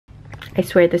I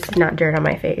swear this is not dirt on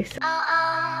my face.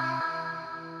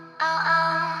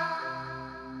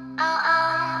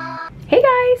 Hey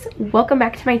guys, welcome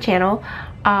back to my channel.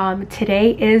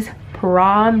 Today is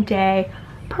prom day.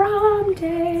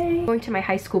 I'm going to my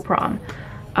high school prom.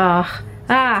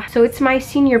 So it's my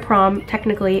senior prom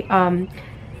technically.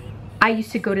 I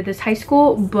used to go to this high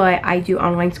school, but I do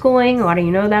online schooling. A lot of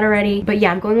you know that already. But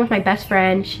yeah, I'm going with my best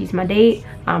friend. She's my date,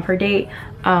 her date.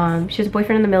 She has a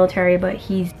boyfriend in the military, but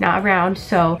he's not around,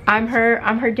 so I'm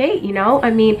her date, you know?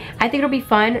 I mean, I think it'll be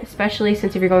fun, especially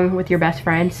since if you're going with your best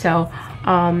friend. So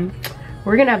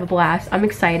we're gonna have a blast. I'm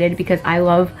excited because I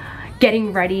love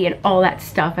getting ready and all that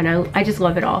stuff, and I just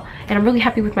love it all. And I'm really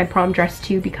happy with my prom dress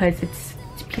too because it's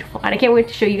beautiful, and I can't wait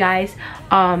to show you guys.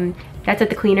 That's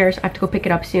at the cleaners. I have to go pick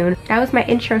it up soon. That was my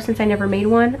intro since I never made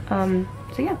one.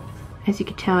 So yeah, as you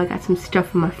can tell, I got some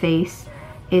stuff on my face.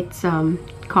 It's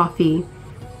coffee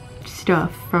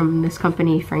stuff from this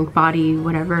company, Frank Body,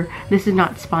 whatever. This is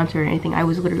not sponsored or anything. I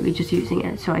was literally just using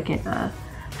it so I can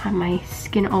have my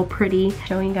skin all pretty.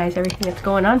 Showing you guys everything that's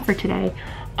going on for today.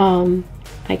 I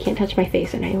can't touch my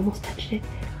face and I almost touched it.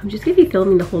 I'm just gonna be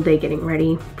filming the whole day getting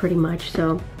ready pretty much.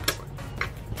 So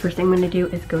first thing I'm gonna do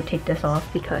is go take this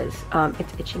off because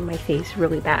it's itching my face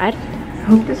really bad. I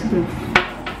hope this isn't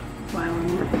while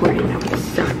I'm recording. That would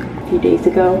suck. A few days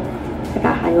ago, I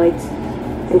got highlights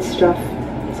and stuff.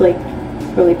 It's like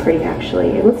really pretty actually.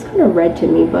 It looks kind of red to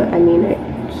me, but I mean it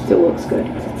still looks good.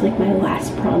 It's like my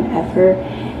last prom ever,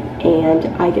 and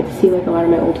I get to see like a lot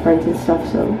of my old friends and stuff,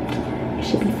 so it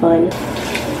should be fun.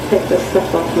 Take this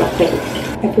stuff off my face.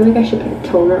 I feel like I should put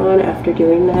a toner on after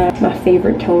doing that. My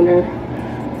favorite toner.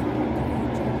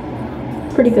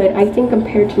 Pretty good. I think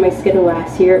compared to my skin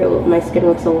last year, my skin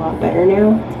looks a lot better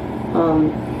now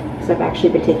because I've actually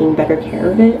been taking better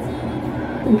care of it.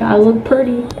 And gotta look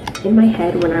pretty. In my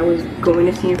head, when I was going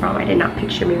to senior prom, I did not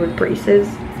picture me with braces.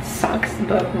 It sucks,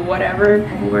 but whatever.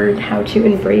 I learned how to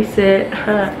embrace it.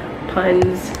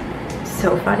 Puns.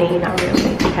 So funny. Not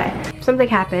really. Okay. Something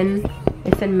happened.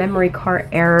 It said memory card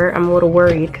error. I'm a little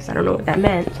worried because I don't know what that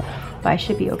meant, but I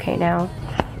should be okay now,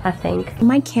 I think.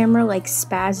 My camera like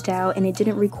spazzed out and it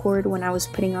didn't record when I was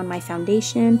putting on my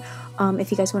foundation.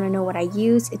 If you guys want to know what I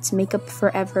use, it's Makeup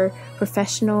Forever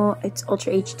Professional. It's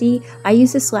Ultra HD. I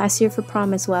used this last year for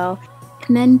prom as well.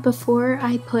 And then before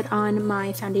I put on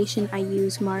my foundation, I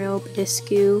use Mario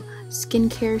Badescu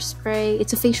skincare spray.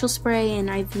 It's a facial spray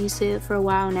and I've used it for a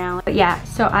while now. But yeah,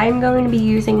 so I'm going to be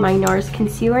using my NARS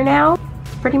concealer now.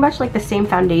 It's pretty much like the same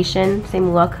foundation,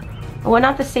 same look. Well,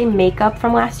 not the same makeup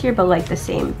from last year, but like the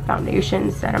same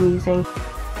foundations that I'm using.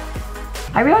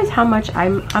 I realize how much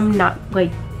I'm not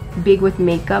like big with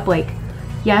makeup. Like,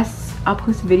 yes, I'll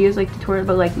post videos like tutorials,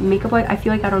 but like makeup, like I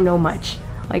feel like I don't know much,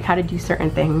 like how to do certain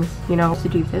things, you know. To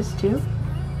do this too.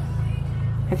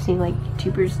 I've seen like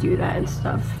YouTubers do that and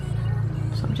stuff,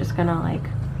 so I'm just gonna like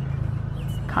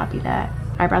copy that.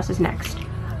 Eyebrows is next.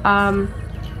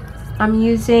 I'm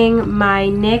using my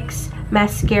NYX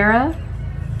mascara.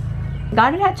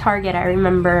 Got it at Target, I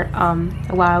remember,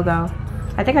 a while ago.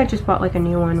 I think I just bought like a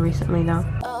new one recently though.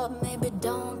 Maybe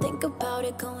don't think about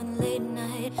it going late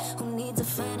night. Who needs a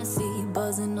fantasy?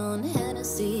 Buzzing on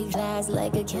Hennessy, glass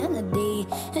like a Kennedy,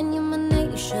 and you're my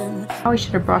nation. I always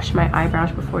should have brushed my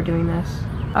eyebrows before doing this.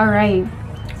 Alright,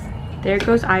 there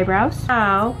goes eyebrows.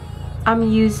 Now, I'm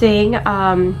using,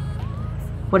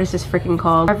 what is this freaking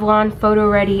called? Revlon Photo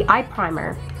Ready Eye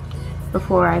Primer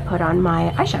before I put on my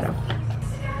eyeshadow.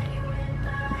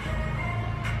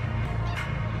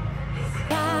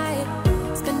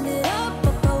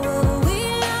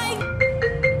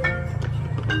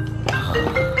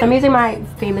 I'm using my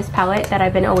famous palette that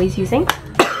I've been always using.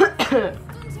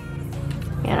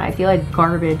 And I feel like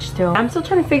garbage still. I'm still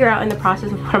trying to figure out in the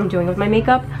process of what I'm doing with my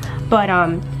makeup. But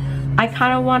I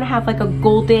kind of want to have like a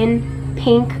golden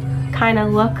pink kind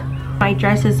of look. My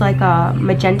dress is like a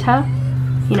magenta,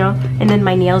 you know, and then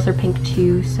my nails are pink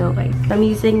too. So like I'm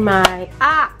using my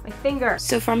finger.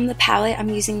 So from the palette, I'm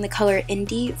using the color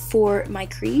Indie for my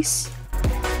crease.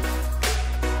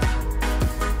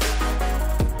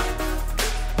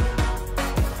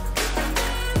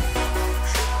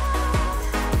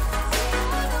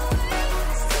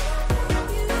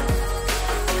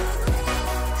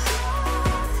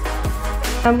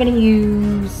 I'm gonna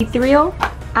use ethereal.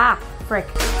 Frick.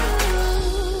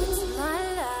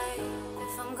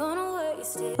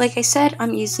 Like I said,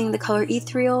 I'm using the color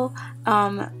ethereal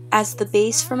as the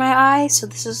base for my eye, so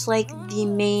this is like the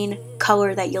main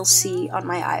color that you'll see on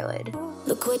my eyelid.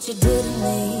 Look what you did to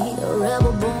me, a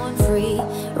rebel born free,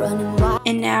 running wild.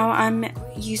 And now I'm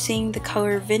using the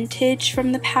color Vintage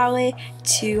from the palette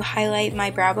to highlight my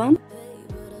brow bone.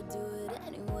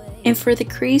 And for the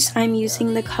crease, I'm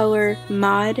using the color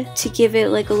Mod to give it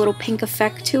like a little pink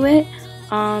effect to it.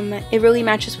 It really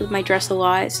matches with my dress a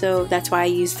lot, so that's why I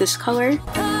use this color.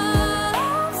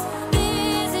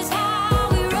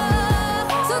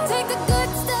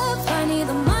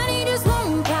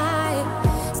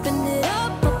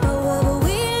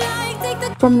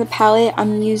 From the palette,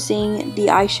 I'm using the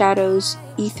eyeshadows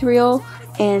Ethereal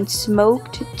and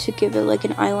Smoked to give it like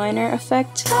an eyeliner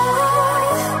effect.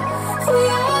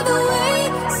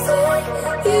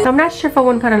 I'm not sure if I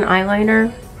want to put an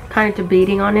eyeliner, kind of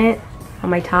debating on it, on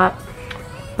my top.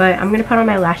 But I'm going to put on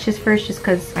my lashes first just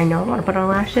because I know I want to put on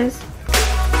lashes.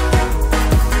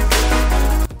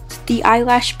 The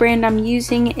eyelash brand I'm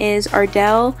using is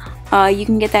Ardell. You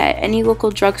can get that at any local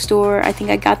drugstore. I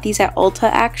think I got these at Ulta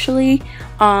actually.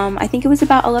 I think it was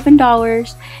about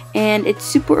 $11 and it's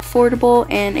super affordable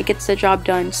and it gets the job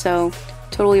done, so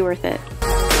totally worth it.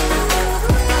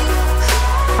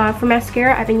 For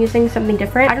mascara, I've been using something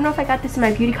different. I don't know if I got this in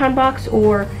my BeautyCon box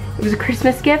or it was a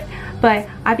Christmas gift, but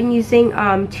I've been using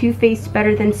Too Faced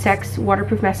Better Than Sex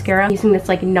waterproof mascara. I'm using this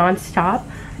like non-stop.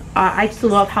 I just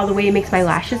love how the way it makes my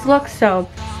lashes look, so.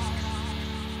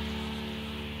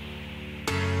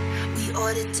 We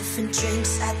ordered different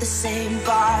drinks at the same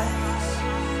bar.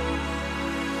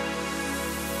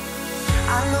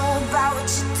 I know about what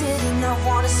you did and I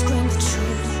want to scream the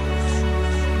truth.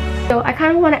 So I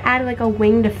kind of want to add like a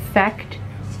winged effect,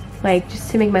 like just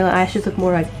to make my lashes look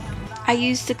more like. I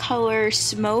used the color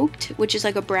Smoked, which is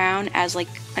like a brown, as like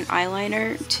an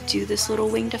eyeliner to do this little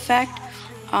winged effect.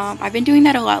 I've been doing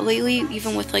that a lot lately,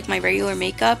 even with like my regular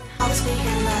makeup.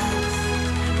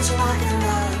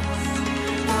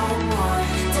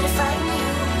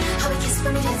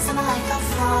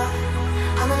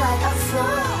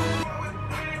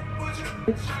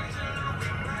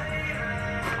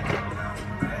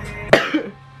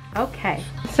 Okay,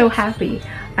 so happy.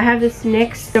 I have this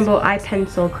NYX Jumbo Eye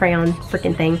Pencil Crayon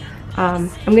freaking thing. I'm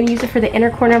gonna use it for the inner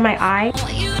corner of my eye.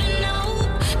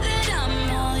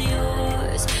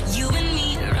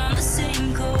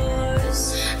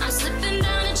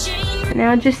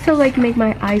 Now just to like make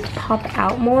my eyes pop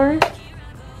out more,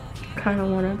 kind of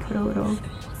want to put a little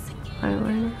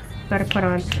eyeliner. Gotta put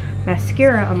on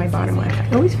mascara on my bottom lash.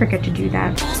 I always forget to do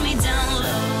that.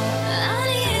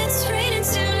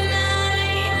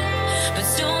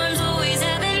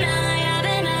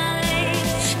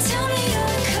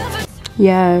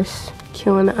 Yes,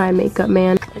 killing the eye makeup,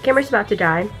 man. The camera's about to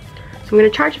die, so I'm gonna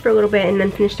charge it for a little bit and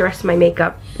then finish the rest of my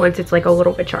makeup once it's like a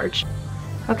little bit charged.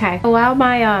 Okay, while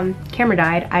my camera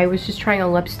died, I was just trying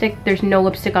a lipstick. There's no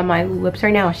lipstick on my lips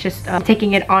right now. It's just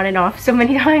taking it on and off so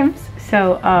many times.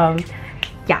 So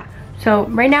yeah, so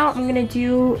right now I'm gonna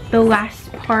do the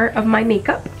last part of my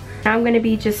makeup. Now I'm gonna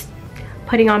be just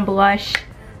putting on blush,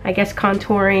 I guess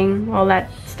contouring, all that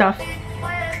stuff.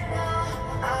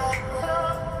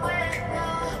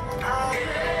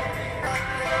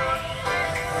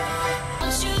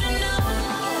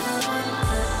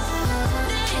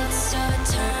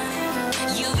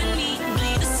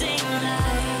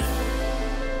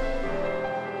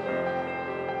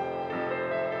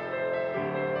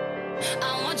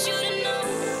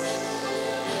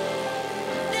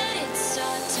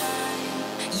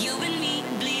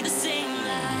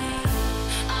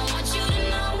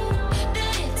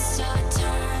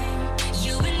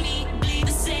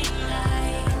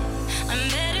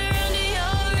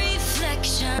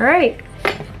 Alright,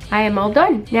 I am all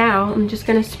done. Now I'm just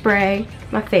gonna spray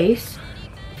my face.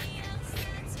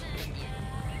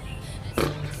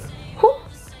 Whew.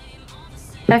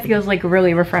 That feels like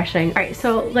really refreshing. Alright,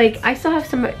 so like I still have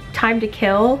some time to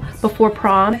kill before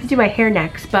prom. I have to do my hair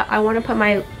next, but I want to put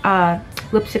my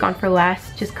lipstick on for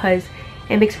last just because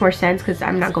it makes more sense because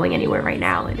I'm not going anywhere right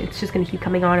now and it's just gonna keep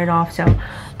coming on and off. So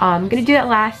I'm gonna do that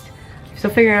last. So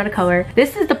figuring out a color.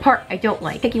 This is the part I don't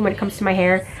like, thinking when it comes to my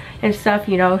hair and stuff,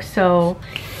 you know, so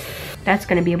that's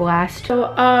gonna be a blast.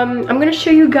 So I'm gonna show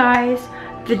you guys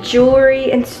the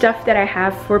jewelry and stuff that I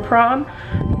have for prom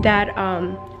that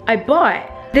I bought.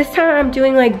 This time I'm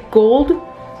doing like gold,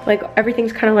 like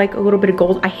everything's kind of like a little bit of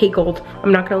gold. I hate gold,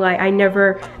 I'm not gonna lie. I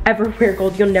never ever wear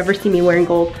gold. You'll never see me wearing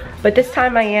gold, but this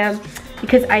time I am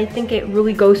because I think it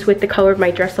really goes with the color of my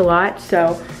dress a lot.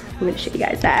 So I'm gonna show you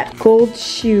guys that. Gold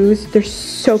shoes, they're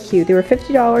so cute. They were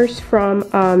 $50 from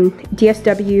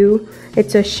DSW.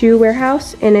 It's a shoe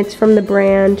warehouse and it's from the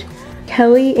brand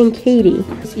Kelly and Katie.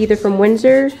 It's either from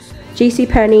Windsor,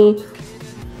 JCPenney,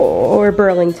 or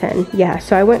Burlington. Yeah,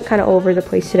 so I went kind of all over the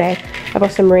place today. I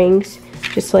bought some rings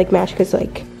just to like match because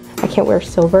like I can't wear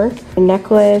silver. A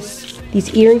necklace,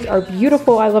 These earrings are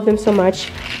beautiful. I love them so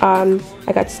much. I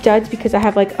got studs because I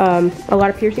have like a lot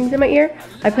of piercings in my ear.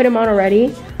 I put them on already.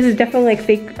 This is definitely like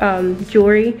fake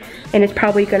jewelry, and it's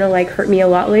probably gonna like hurt me a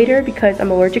lot later because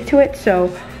I'm allergic to it.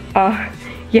 So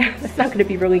yeah, it's not gonna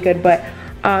be really good. But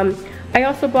I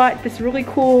also bought this really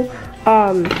cool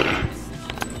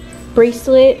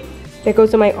bracelet that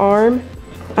goes on my arm.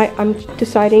 I'm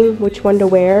deciding which one to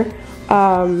wear.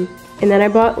 And then I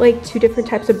bought like 2 different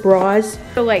types of bras.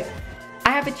 So like,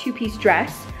 I have a 2-piece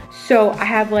dress. So I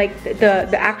have like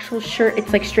the actual shirt,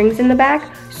 it's like strings in the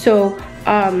back. So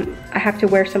I have to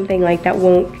wear something like that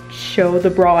won't show the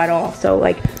bra at all. So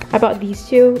like, I bought these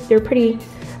 2. They're pretty,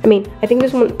 I mean, I think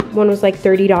this one was like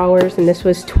 $30 and this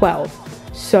was $12.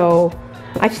 So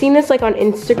I've seen this like on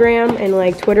Instagram and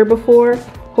like Twitter before.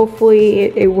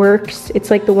 Hopefully it works. It's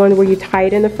like the one where you tie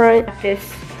it in the front.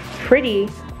 This pretty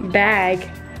bag,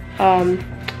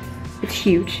 it's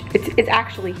huge. It's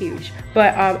actually huge,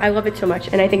 but I love it so much,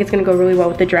 and I think it's gonna go really well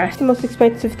with the dress. The most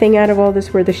expensive thing out of all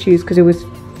this were the shoes, because it was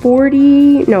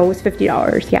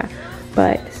 $50, yeah.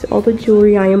 But this is all the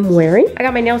jewelry I am wearing. I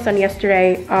got my nails done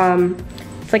yesterday.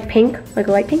 It's like pink, like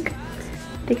a light pink.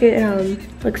 I think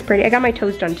it looks pretty. I got my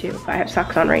toes done too, but I have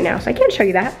socks on right now, so I can't show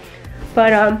you that.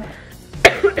 But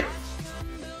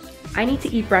I need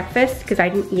to eat breakfast because I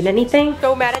didn't eat anything.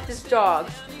 So mad at this dog.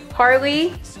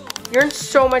 Harley, you're in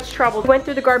so much trouble. Went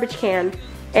through the garbage can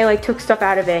and like took stuff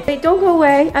out of it. Hey, don't go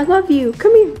away. I love you.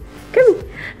 Come here. Come here.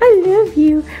 I love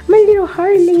you. My little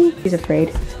Harley. She's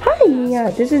afraid. Hi,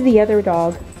 Mia. This is the other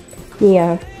dog.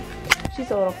 Mia.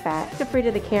 She's a little fat. She's afraid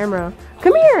of the camera.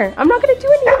 Come here. I'm not gonna do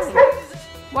anything.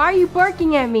 Why are you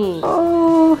barking at me?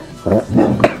 Oh.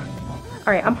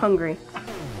 All right, I'm hungry.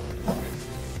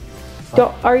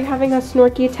 Are you having a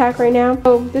snorky attack right now?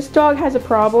 Oh, this dog has a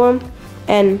problem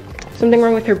and something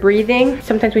wrong with her breathing.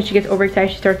 Sometimes when she gets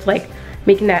overexcited, she starts like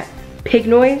making that pig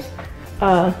noise.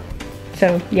 So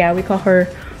yeah, we call her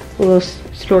a little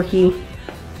snorker.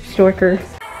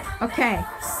 Okay,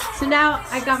 so now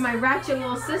I got my ratchet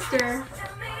little sister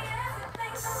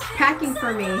packing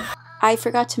for me. I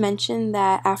forgot to mention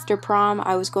that after prom,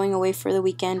 I was going away for the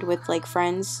weekend with like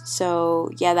friends.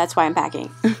 So yeah, that's why I'm packing.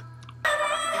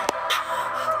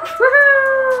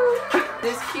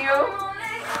 This cute?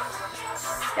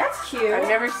 That's cute. I've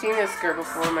never seen this skirt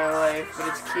before in my life, but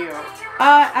it's cute.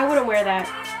 I wouldn't wear that.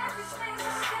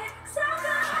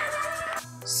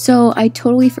 So I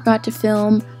totally forgot to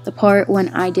film the part when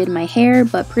I did my hair,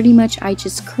 but pretty much I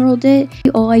just curled it.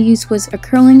 All I used was a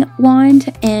curling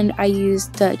wand, and I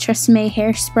used the Tresemme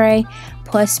hairspray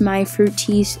plus my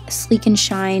Fructis Sleek and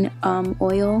Shine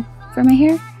oil for my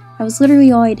hair. That was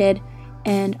literally all I did.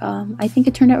 And I think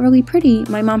it turned out really pretty.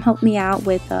 My mom helped me out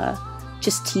with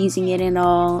just teasing it and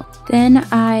all. Then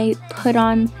I put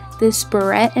on this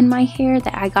barrette in my hair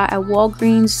that I got at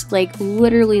Walgreens like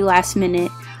literally last minute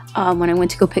when I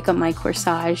went to go pick up my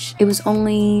corsage. It was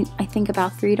only, I think,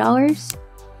 about $3.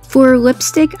 For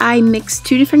lipstick, I mixed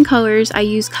 2 different colors. I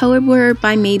used Color Blur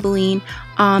by Maybelline,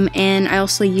 and I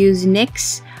also used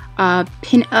NYX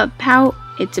Pin Up Pout.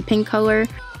 It's a pink color.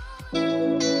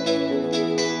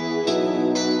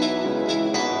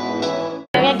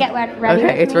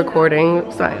 Okay, it's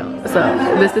recording style. So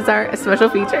this is our special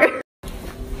feature. Oh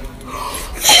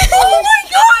my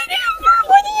god, Amber!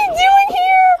 What are you doing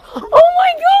here? Oh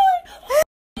my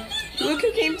god! Look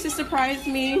who came to surprise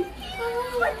me.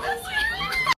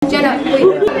 Jenna, wait.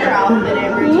 Your outfit,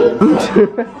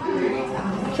 Amber.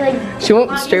 She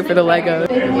won't straight for the Lego.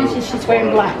 She's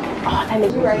wearing black. Oh, that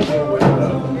makes me right.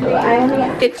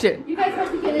 Kitchen. You guys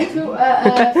have to get into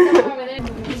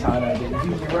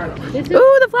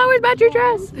Ooh, the flowers match your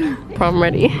dress. Prom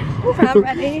ready. Prom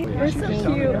ready. We're so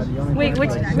cute. Wait,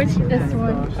 which this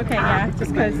one? Okay, yeah,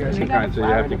 just because. So you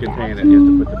have to contain it. You have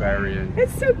to put the barrier in.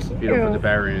 It's so cute. You don't put the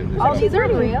barrier in. Oh, these are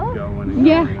real?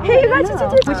 Yeah. Hey, imagine to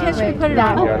do. Which hand should we put it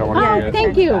on? Yeah, I don't want to Oh,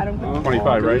 thank you.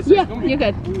 25, right? Yeah, you're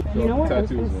good. You know what I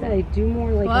was going to say? Do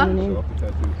more like What? Show off the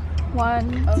tattoos.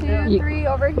 1, 2, 3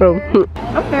 over here. Oh.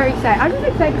 I'm very excited. I'm just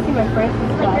excited to see my friends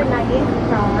and stuff.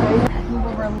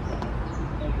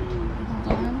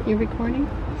 You're recording?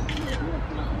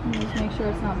 Just make sure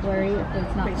it's not blurry if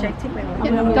it's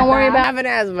not. Don't worry about having an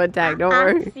asthma attack. Don't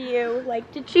worry. You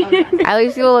like to cheat. At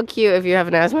least you will look cute if you have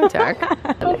an asthma attack.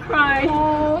 Don't cry.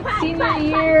 Oh, senior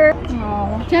year.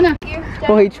 Oh. Jenna.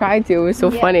 Well, he tried to. It was so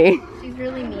funny. She's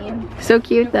really mean. So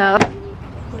cute though.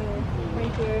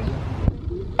 Right here.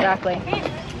 Exactly.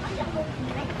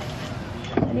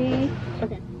 Ready?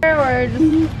 Okay. Forward.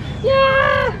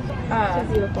 Yeah! So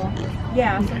beautiful.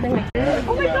 Yeah, something like that.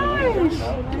 Oh my gosh!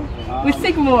 With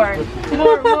Sigmore.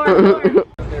 More.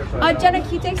 Jenna,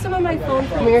 can you take some of my phone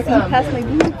from me? Pass my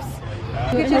boobs.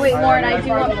 Wait, Lauren, I do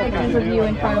want pictures of you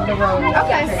in front of the road.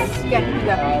 Okay. Yeah, you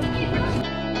can go.